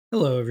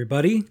Hello,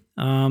 everybody.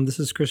 This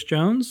is Chris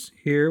Jones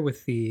here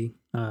with the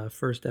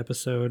first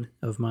episode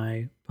of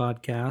my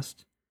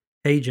podcast.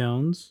 Hey,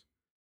 Jones.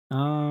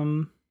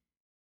 Um,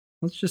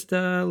 let's just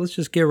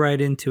get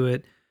right into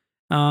it.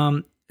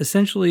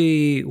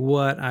 Essentially,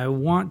 what I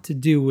want to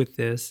do with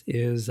this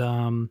is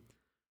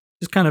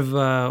just kind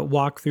of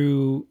walk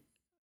through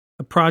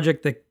a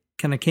project that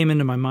kind of came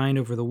into my mind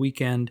over the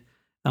weekend.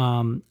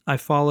 I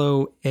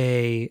follow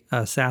a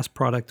SaaS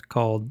product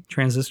called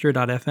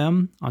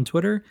Transistor.fm on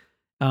Twitter.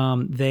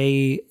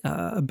 They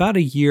about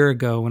a year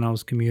ago when I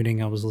was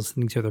commuting, I was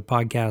listening to their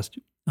podcast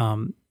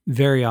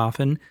very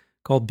often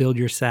called Build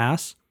Your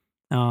SaaS,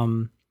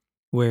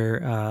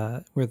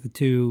 where the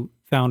two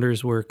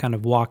founders were kind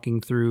of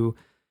walking through,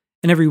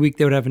 and every week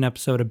they would have an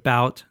episode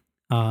about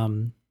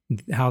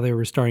how they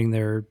were starting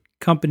their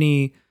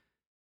company,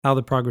 how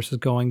the progress is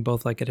going,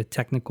 both like at a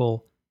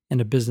technical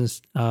and a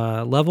business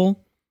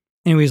level.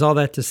 Anyways, all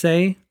that to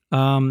say,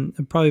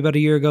 probably about a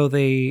year ago,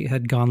 they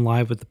had gone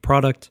live with the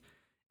product.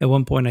 At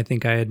one point, I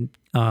think I had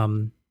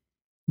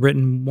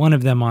written one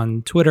of them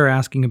on Twitter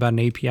asking about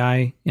an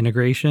API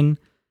integration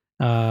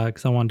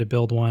because I wanted to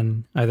build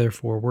one either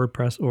for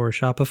WordPress or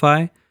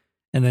Shopify.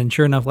 And then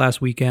sure enough, last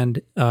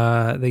weekend,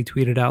 they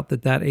tweeted out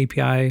that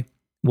API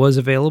was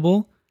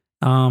available,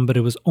 but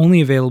it was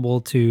only available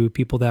to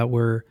people that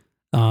were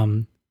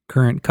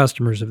current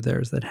customers of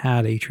theirs that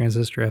had a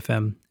Transistor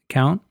FM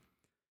account,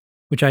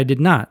 which I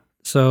did not.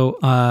 So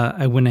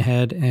I went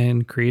ahead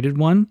and created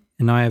one,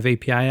 and now I have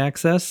API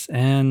access.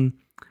 And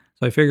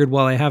so I figured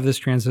while I have this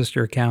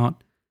Transistor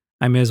account,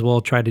 I may as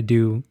well try to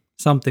do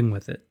something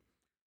with it.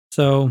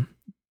 So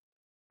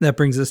that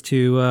brings us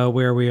to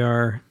where we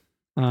are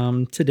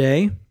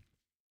today.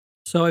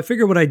 So I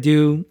figured what I'd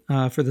do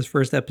for this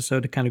first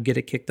episode to kind of get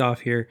it kicked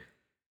off here,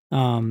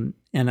 and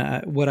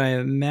what I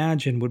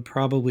imagine would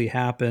probably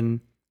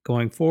happen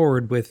going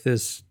forward with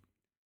this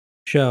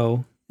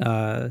show,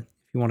 if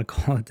you want to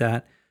call it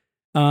that.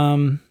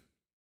 I'm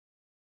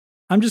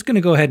just going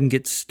to go ahead and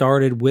get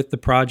started with the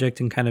project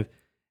and kind of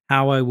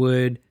how I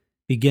would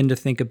begin to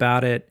think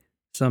about it,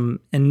 some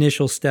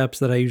initial steps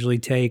that I usually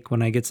take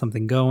when I get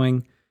something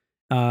going.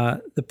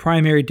 The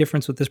primary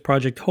difference with this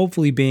project,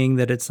 hopefully, being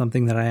that it's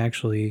something that I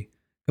actually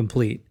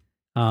complete.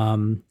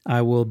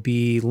 I will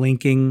be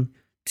linking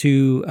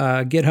to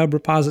GitHub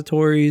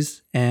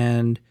repositories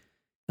and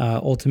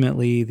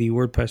ultimately the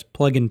WordPress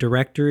plugin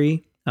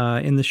directory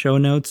in the show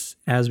notes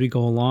as we go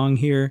along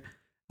here.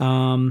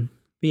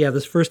 But yeah,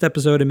 this first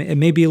episode, it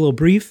may be a little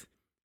brief.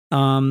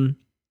 It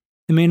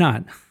may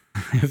not.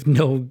 I have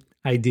no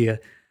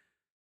idea.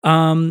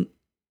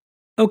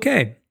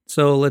 Okay,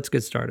 so let's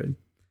get started.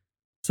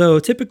 So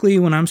typically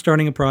when I'm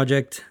starting a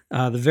project,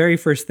 the very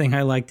first thing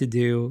I like to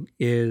do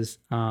is,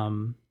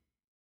 well,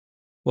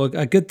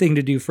 a good thing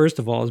to do, first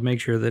of all, is make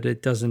sure that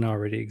it doesn't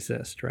already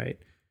exist, right?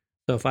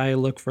 So if I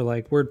look for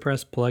like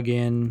WordPress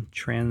plugin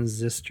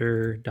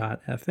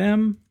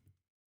transistor.fm,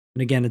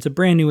 and again, it's a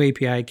brand new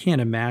API, I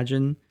can't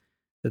imagine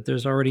that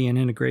there's already an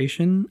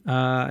integration.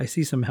 I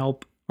see some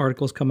help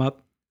articles come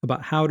up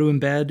about how to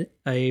embed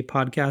a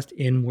podcast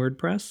in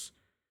WordPress,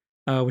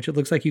 which it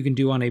looks like you can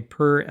do on a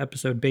per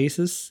episode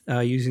basis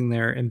using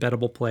their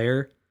embeddable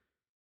player.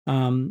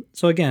 So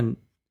again,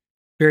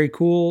 very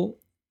cool,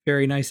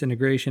 very nice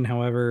integration.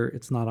 However,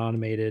 it's not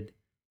automated.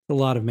 It's a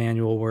lot of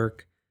manual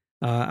work.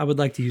 I would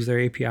like to use their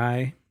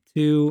API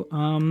to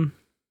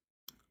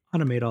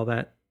automate all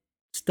that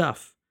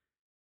stuff.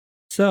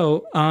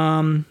 So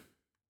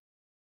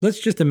let's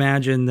just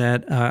imagine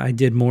that I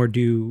did more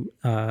due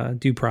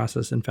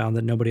process and found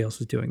that nobody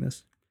else is doing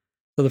this.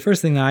 So the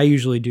first thing that I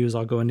usually do is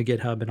I'll go into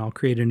GitHub and I'll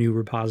create a new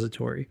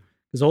repository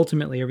because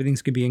ultimately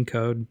everything's going to be in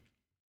code.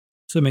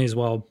 So I may as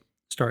well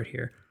start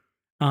here.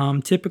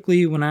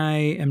 Typically when I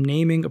am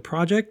naming a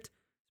project,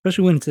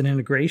 especially when it's an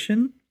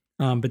integration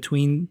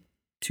between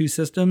two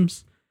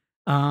systems,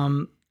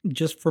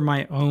 just for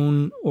my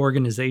own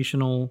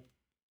organizational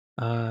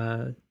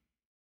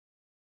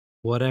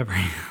whatever.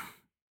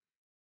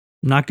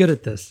 I'm not good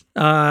at this.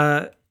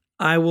 I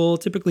will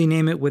typically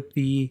name it with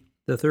the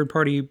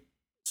third-party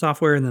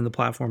software and then the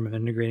platform of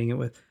integrating it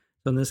with.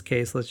 So in this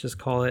case, let's just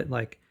call it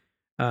like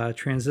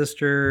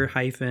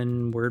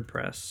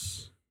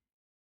Transistor-WordPress.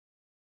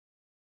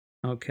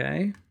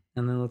 Okay,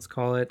 and then let's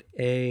call it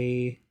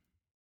a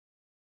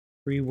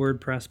free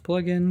WordPress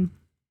plugin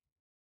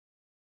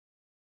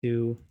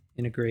to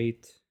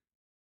integrate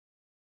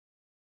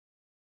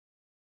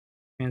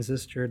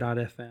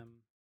Transistor.fm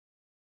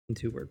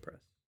into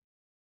WordPress.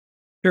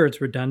 Sure, it's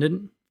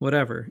redundant,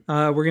 whatever.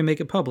 We're going to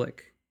make it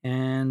public,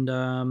 and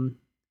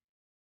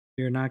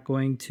we're not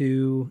going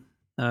to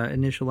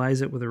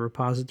initialize it with a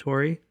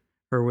repository,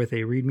 or with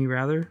a README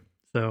rather.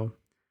 So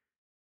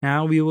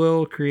now we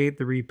will create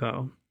the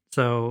repo.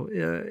 So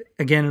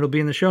again, it'll be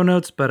in the show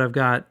notes, but I've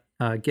got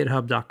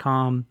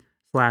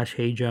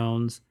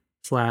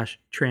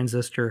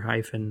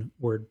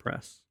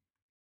github.com/heyjones/transistor-WordPress.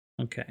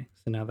 Okay,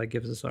 so now that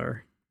gives us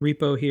our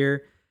repo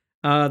here.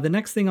 The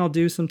next thing I'll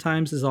do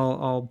sometimes is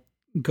I'll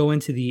go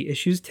into the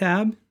issues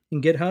tab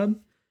in GitHub.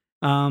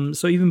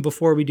 So even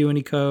before we do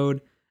any code,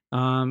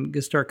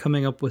 Gonna start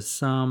coming up with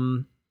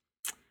some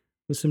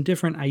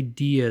different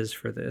ideas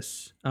for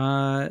this.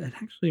 And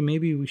actually,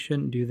 maybe we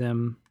shouldn't do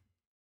them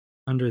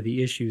under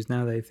the issues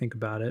now that I think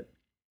about it.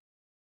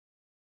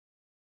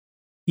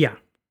 Yeah.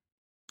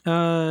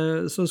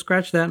 So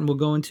scratch that and we'll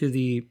go into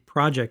the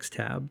projects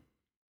tab.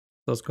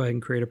 So let's go ahead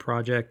and create a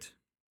project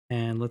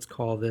and let's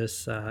call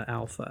this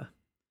alpha.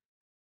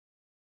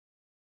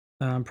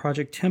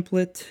 Project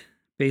template,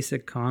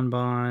 basic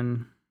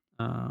Kanban.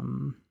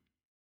 Oh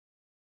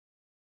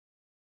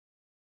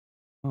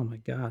my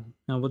God.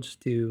 No, we'll just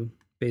do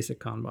basic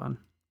Kanban.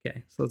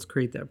 Okay, so let's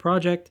create that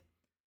project.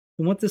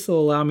 And what this will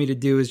allow me to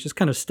do is just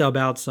kind of stub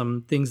out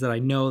some things that I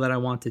know that I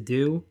want to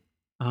do.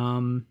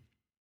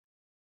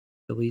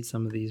 Delete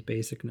some of these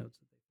basic notes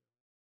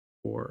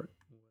for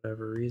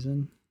whatever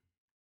reason.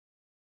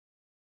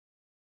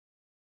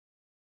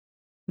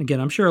 Again,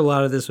 I'm sure a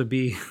lot of this would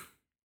be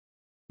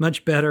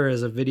much better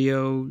as a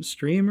video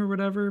stream or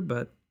whatever,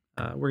 but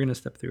we're going to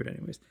step through it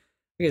anyways.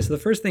 Okay, so the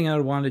first thing I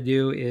would want to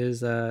do is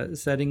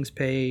settings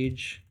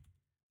page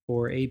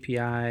for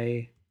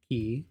API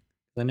key.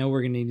 I know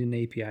we're going to need an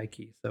API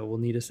key, so we'll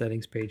need a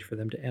settings page for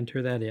them to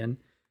enter that in.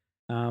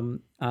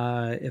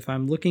 If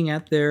I'm looking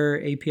at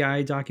their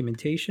API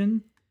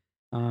documentation,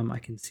 I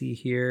can see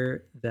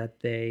here that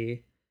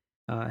they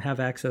have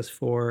access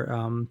for,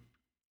 as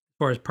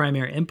far as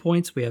primary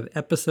endpoints, we have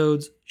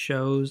episodes,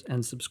 shows,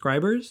 and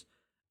subscribers.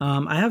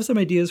 I have some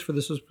ideas for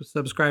the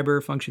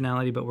subscriber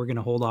functionality, but we're going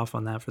to hold off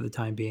on that for the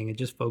time being and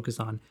just focus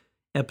on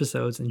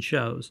episodes and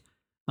shows.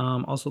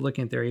 Also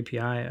looking at their API,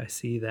 I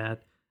see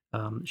that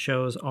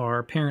shows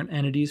are parent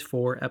entities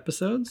for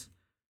episodes.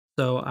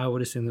 So I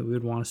would assume that we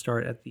would want to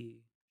start at the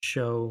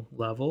show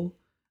level.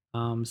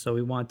 So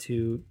we want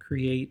to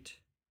create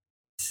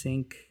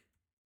sync,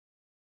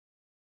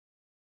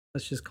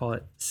 let's just call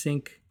it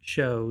sync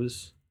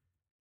shows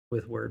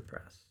with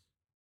WordPress.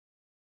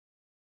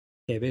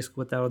 Okay,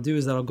 basically what that'll do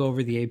is that'll go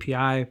over the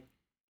API,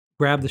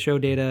 grab the show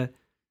data,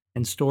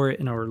 and store it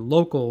in our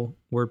local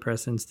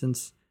WordPress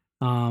instance,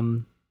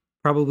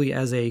 probably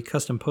as a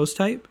custom post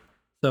type.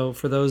 So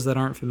for those that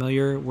aren't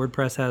familiar,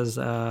 WordPress has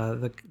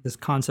this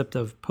concept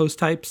of post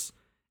types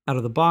out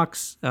of the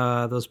box.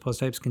 Those post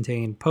types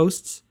contain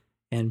posts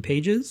and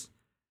pages.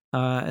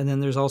 And then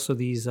there's also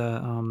these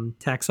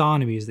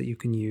taxonomies that you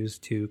can use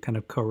to kind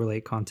of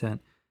correlate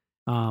content.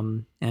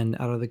 And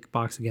out of the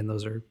box, again,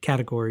 those are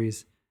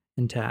categories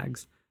and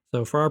tags.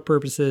 So for our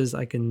purposes,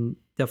 I can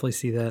definitely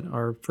see that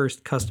our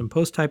first custom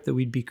post type that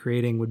we'd be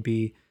creating would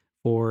be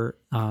for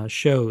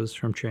shows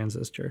from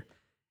Transistor.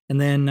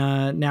 And then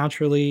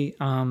naturally,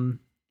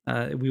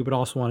 we would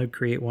also want to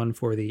create one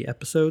for the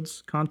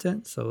episodes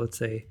content. So let's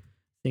say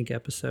sync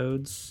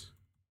episodes,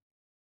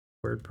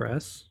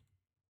 WordPress.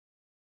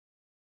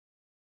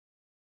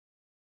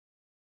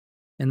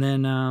 And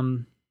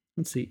then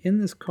let's see,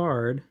 in this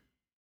card,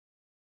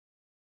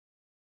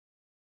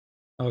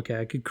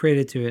 okay, I could create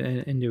it to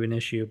into an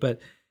issue, but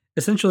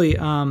essentially,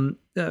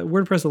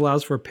 WordPress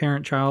allows for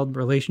parent-child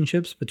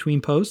relationships between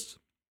posts.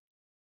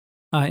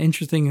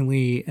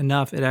 Interestingly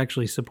enough, it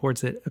actually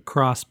supports it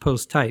across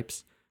post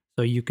types.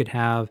 So you could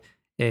have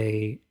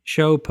a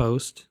show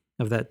post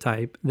of that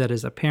type that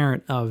is a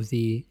parent of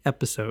the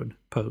episode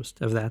post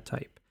of that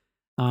type.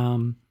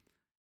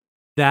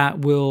 That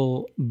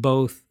will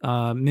both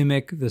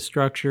mimic the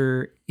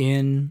structure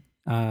in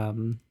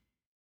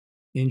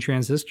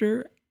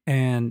Transistor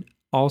and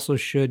also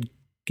should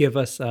give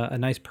us a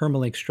nice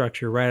permalink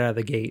structure right out of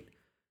the gate.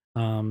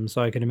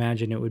 So I can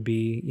imagine it would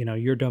be,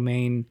 your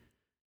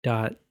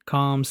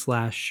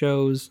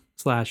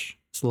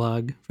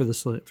domain.com/shows/slug for the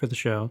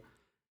show,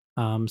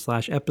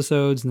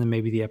 /episodes, and then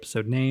maybe the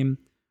episode name,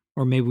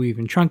 or maybe we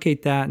even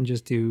truncate that and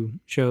just do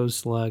shows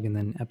slug and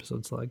then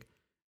episode slug.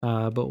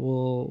 But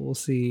we'll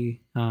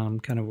see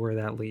kind of where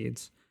that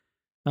leads.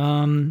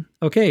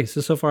 Okay,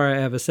 so far I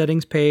have a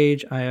settings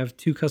page. I have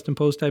 2 custom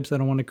post types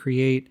that I want to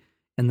create.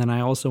 And then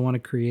I also want to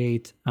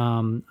create,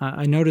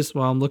 I noticed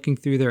while I'm looking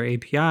through their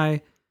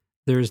API,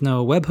 there's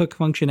no webhook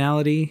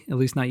functionality, at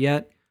least not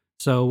yet.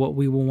 So what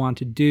we will want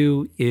to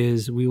do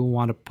is we will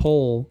want to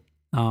pull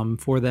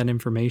for that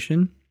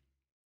information.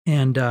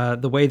 And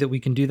the way that we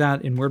can do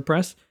that in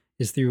WordPress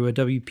is through a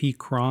WP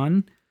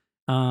cron.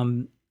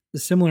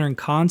 Similar in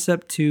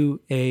concept to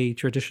a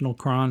traditional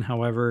cron.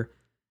 However,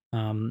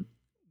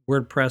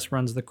 WordPress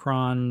runs the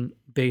cron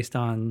based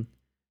on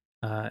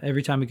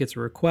every time it gets a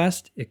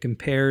request, it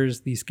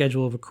compares the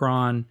schedule of a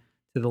cron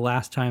to the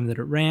last time that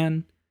it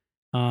ran.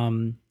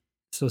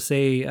 So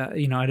say,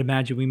 I'd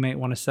imagine we might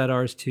want to set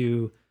ours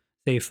to,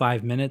 say,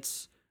 5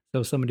 minutes.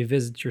 So if somebody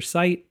visits your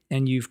site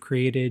and you've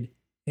created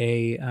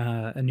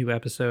a new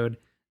episode,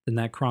 then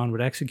that cron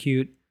would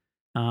execute.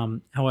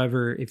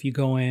 However, if you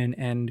go in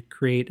and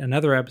create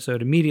another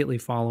episode immediately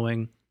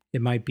following,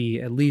 it might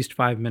be at least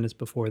 5 minutes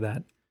before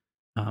that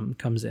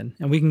comes in.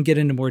 And we can get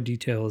into more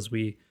detail as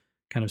we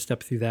kind of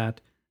step through that.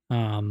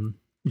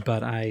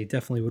 But I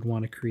definitely would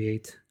want to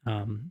create,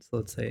 so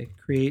let's say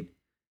create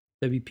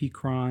WP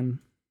cron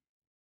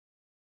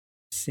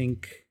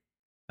sync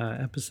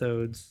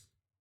episodes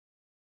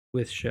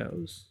with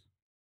shows.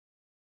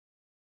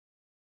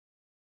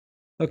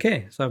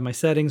 Okay, so I have my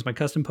settings, my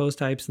custom post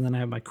types, and then I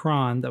have my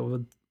cron that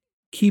would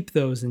keep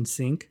those in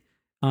sync.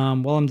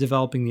 While I'm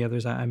developing the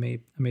others, I may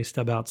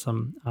stub out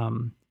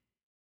some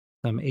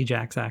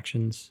Ajax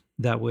actions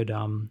that would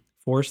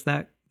force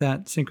that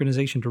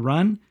synchronization to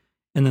run,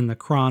 and then the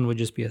cron would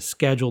just be a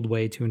scheduled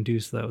way to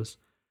induce those.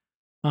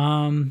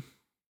 Trying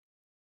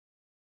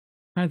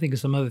to think of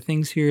some other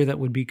things here that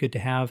would be good to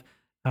have.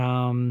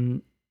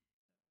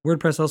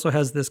 WordPress also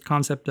has this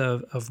concept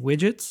of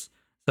widgets.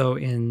 So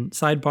in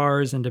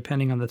sidebars and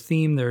depending on the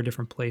theme, there are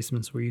different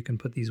placements where you can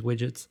put these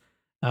widgets.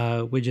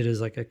 Widget is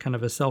like a kind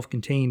of a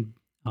self-contained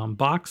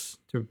box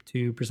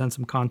to present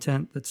some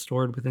content that's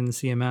stored within the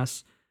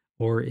CMS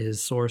or is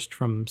sourced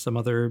from some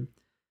other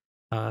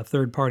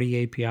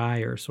third-party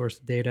API or source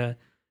of data.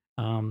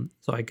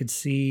 So I could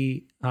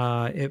see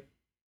it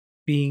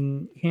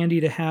being handy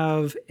to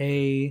have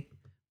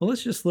well,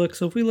 let's just look.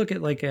 So if we look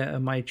at like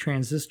my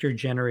transistor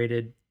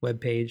generated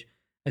web page,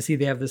 I see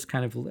they have this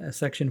kind of a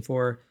section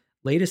for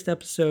latest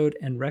episode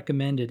and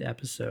recommended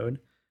episode.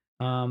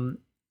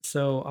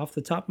 So off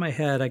the top of my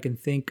head, I can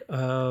think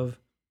of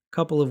a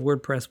couple of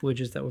WordPress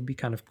widgets that would be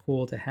kind of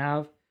cool to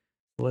have.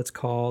 So let's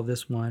call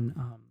this one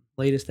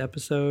latest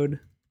episode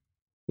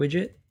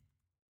widget.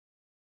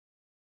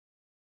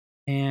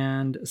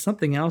 And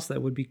something else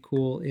that would be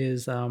cool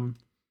is in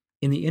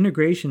the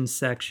integration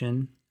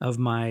section of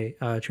my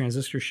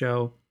transistor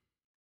show,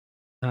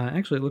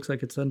 actually it looks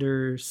like it's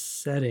under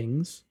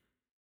settings.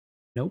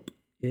 Nope,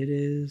 it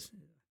is.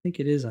 I think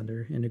it is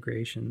under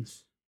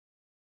integrations.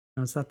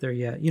 No, it's not there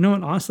yet. You know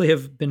what? Honestly,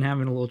 I've been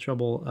having a little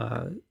trouble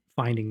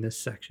finding this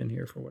section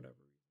here for whatever.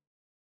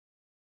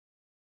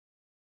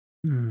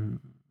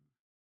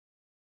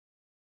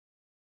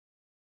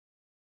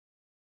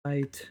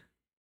 Site.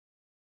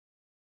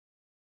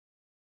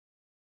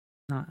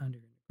 Not under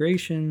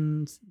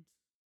integrations.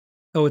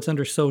 Oh, it's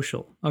under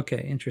social.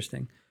 Okay,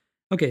 interesting.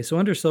 Okay, so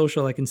under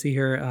social, I can see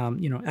here,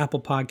 Apple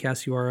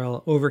Podcast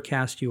URL,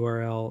 Overcast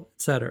URL,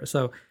 etc.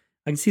 So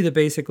I can see that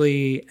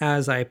basically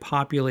as I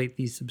populate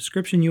these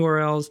subscription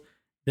URLs,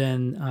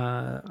 then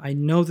I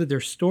know that they're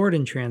stored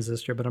in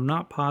Transistor, but I'm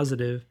not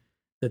positive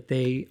that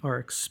they are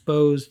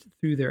exposed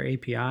through their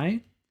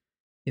API.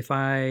 If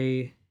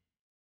I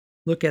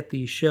look at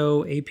the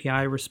show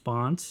API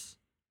response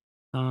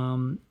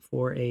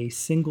for a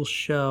single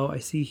show, I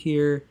see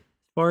here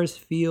as far as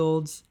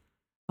fields,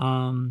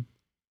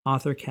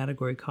 author,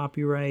 category,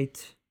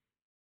 copyright,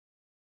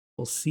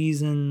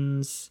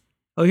 seasons.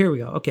 Oh, here we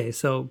go. Okay,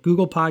 so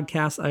Google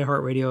Podcasts,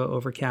 iHeartRadio,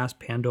 Overcast,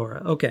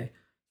 Pandora. Okay,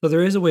 so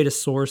there is a way to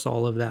source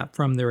all of that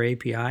from their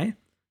API.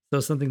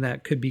 So something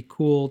that could be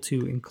cool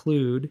to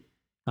include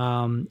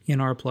in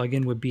our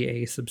plugin would be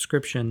a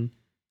subscription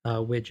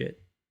widget.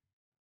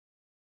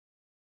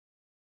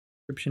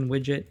 Subscription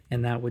widget,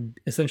 and that would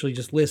essentially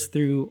just list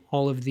through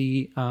all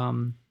the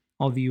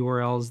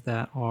URLs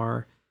that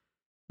are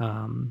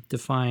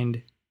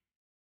defined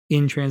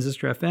in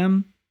Transistor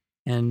FM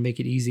and make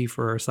it easy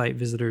for our site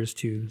visitors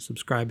to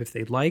subscribe if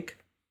they'd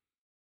like.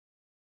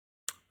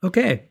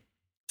 Okay,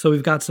 so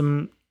we've got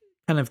some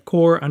kind of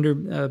core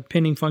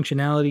underpinning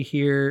functionality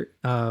here.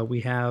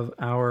 We have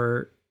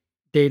our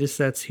data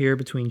sets here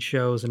between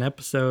shows and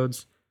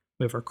episodes.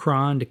 We have our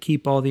cron to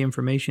keep all the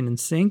information in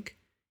sync.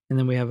 And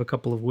then we have a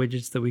couple of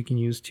widgets that we can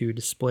use to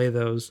display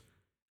those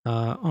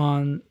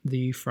on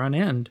the front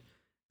end.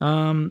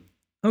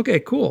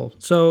 Okay, cool.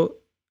 So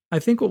I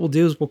think what we'll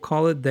do is we'll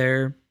call it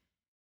there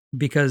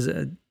because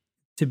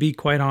to be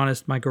quite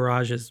honest, my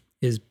garage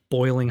is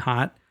boiling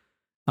hot.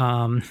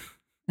 And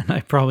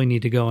I probably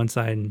need to go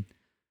inside and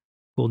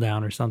cool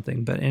down or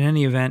something. But in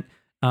any event,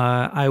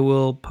 I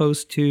will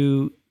post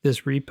to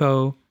this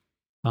repo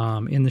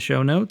in the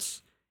show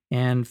notes,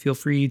 and feel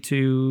free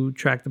to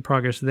track the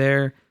progress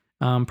there.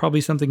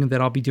 Probably something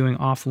that I'll be doing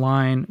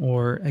offline,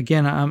 or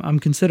again, I'm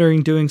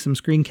considering doing some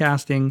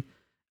screencasting,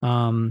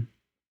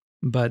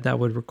 but that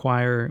would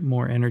require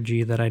more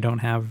energy that I don't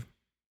have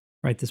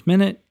right this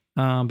minute.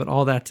 But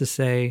all that to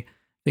say, I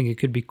think it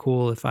could be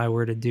cool if I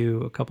were to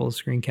do a couple of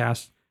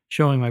screencasts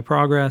showing my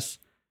progress.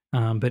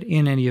 But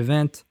in any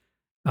event,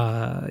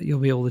 you'll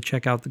be able to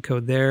check out the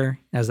code there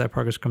as that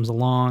progress comes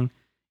along,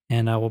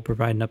 and I will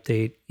provide an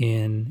update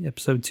in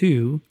episode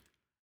 2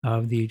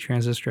 of the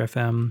Transistor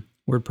FM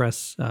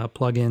WordPress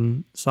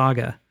plugin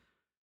saga.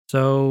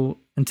 So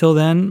until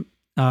then,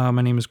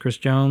 my name is Chris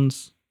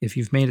Jones. If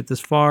you've made it this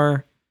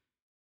far,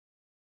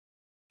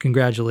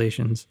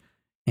 congratulations,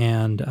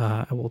 and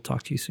I will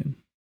talk to you soon.